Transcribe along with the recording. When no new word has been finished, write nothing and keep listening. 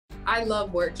I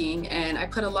love working, and I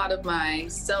put a lot of my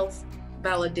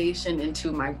self-validation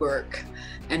into my work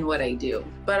and what I do.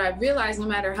 But I realized no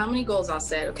matter how many goals I'll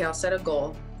set, okay, I'll set a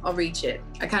goal, I'll reach it.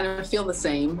 I kind of feel the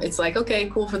same. It's like, okay,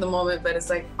 cool for the moment, but it's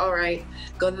like, all right,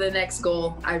 go to the next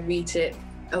goal, I reach it.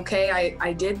 Okay,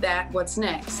 I did that, what's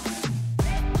next?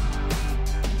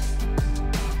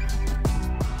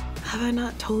 Have I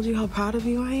not told you how proud of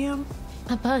you I am?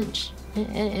 A bunch,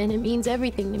 and it means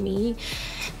everything to me.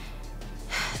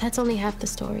 That's only half the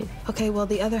story. Okay, well,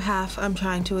 the other half I'm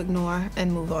trying to ignore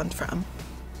and move on from.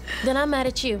 Then I'm mad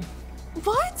at you.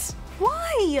 What?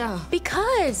 Why?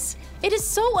 Because it is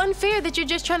so unfair that you're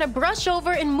just trying to brush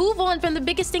over and move on from the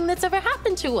biggest thing that's ever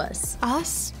happened to us.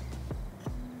 Us?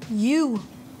 You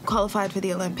qualified for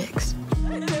the Olympics.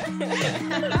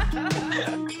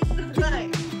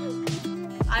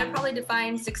 I probably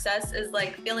define success as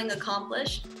like feeling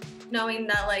accomplished, knowing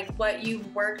that like what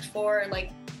you've worked for,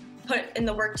 like put in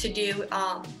the work to do,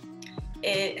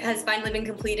 it has finally been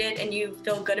completed and you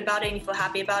feel good about it and you feel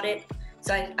happy about it.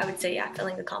 So I would say, yeah,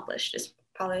 feeling accomplished is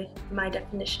probably my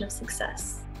definition of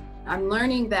success. I'm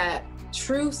learning that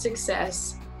true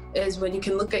success is when you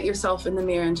can look at yourself in the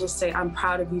mirror and just say, I'm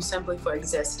proud of you simply for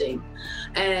existing.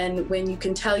 And when you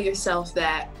can tell yourself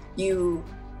that you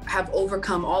have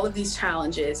overcome all of these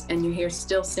challenges and you're here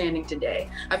still standing today.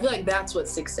 I feel like that's what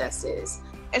success is.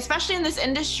 Especially in this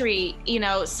industry, you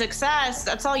know, success,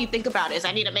 that's all you think about is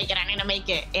I need to make it, I need to make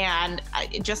it. And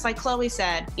just like Chloe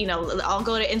said, you know, I'll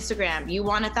go to Instagram. You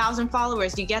want 1,000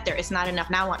 followers, you get there. It's not enough.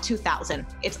 Now I want 2,000.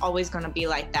 It's always going to be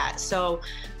like that. So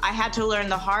I had to learn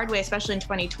the hard way, especially in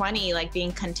 2020, like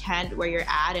being content where you're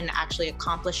at and actually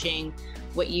accomplishing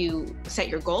what you set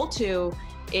your goal to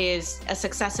is a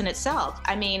success in itself.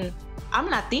 I mean, I'm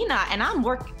Latina and I'm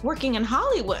working in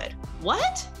Hollywood.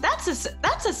 What? That's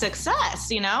a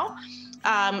success, you know?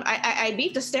 I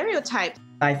beat the stereotype.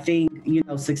 I think, you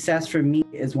know, success for me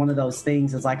is one of those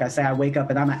things. It's like I say, I wake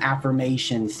up and I'm an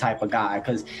affirmations type of guy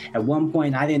because at one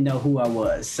point I didn't know who I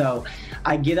was. So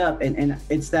I get up and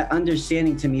it's that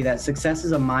understanding to me that success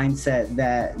is a mindset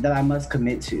that I must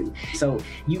commit to. So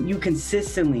you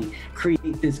consistently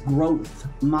create this growth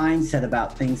mindset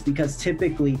about things because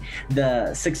typically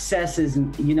the success is,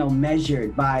 you know,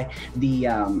 measured by the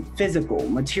physical,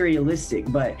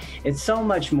 materialistic, but it's so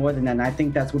much more than that. And I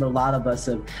think that's what a lot of us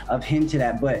have hinted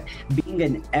at. But being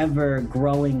an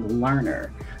ever-growing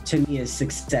learner, to me, is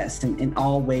success in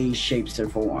all ways, shapes, or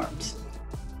forms.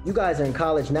 You guys are in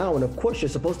college now, and of course, you're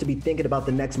supposed to be thinking about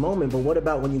the next moment, but what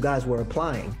about when you guys were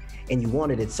applying and you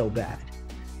wanted it so bad?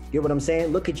 You know what I'm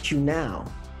saying? Look at you now.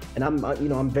 And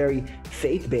I'm very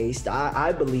faith-based.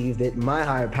 I believe that my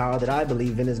higher power that I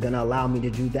believe in is going to allow me to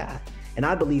do that. And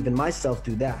I believe in myself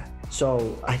through that.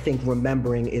 So I think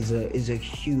remembering is a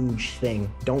huge thing.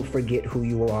 Don't forget who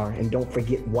you are and don't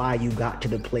forget why you got to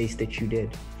the place that you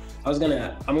did. I'm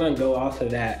gonna go off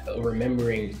of that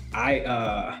remembering.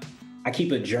 I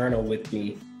keep a journal with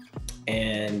me,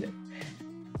 and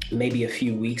maybe a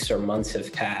few weeks or months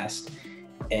have passed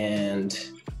and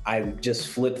I just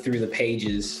flip through the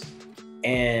pages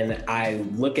and I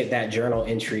look at that journal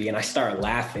entry and I start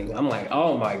laughing. I'm like,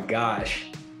 oh my gosh,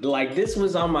 like this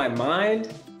was on my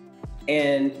mind.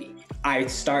 And I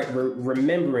start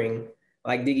remembering,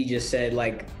 like Diggy just said,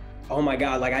 like, oh my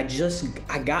God, like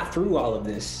I got through all of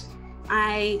this.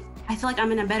 I feel like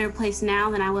I'm in a better place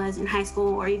now than I was in high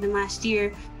school or even last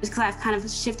year, just because I've kind of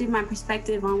shifted my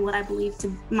perspective on what I believe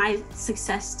to my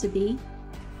success to be.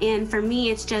 And for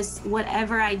me, it's just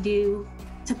whatever I do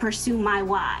to pursue my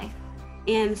why.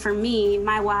 And for me,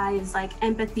 my why is like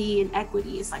empathy and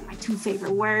equity is like my two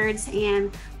favorite words.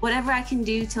 And whatever I can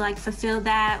do to like fulfill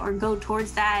that or go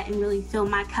towards that and really fill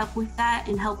my cup with that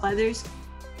and help others,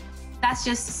 that's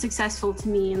just successful to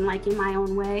me and like in my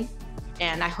own way.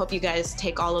 And I hope you guys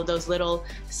take all of those little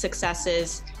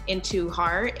successes into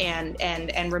heart and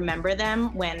remember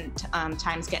them when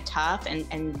times get tough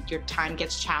and your time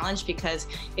gets challenged, because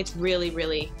it's really,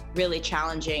 really, really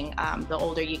challenging the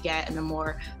older you get and the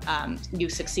more you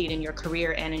succeed in your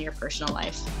career and in your personal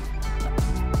life.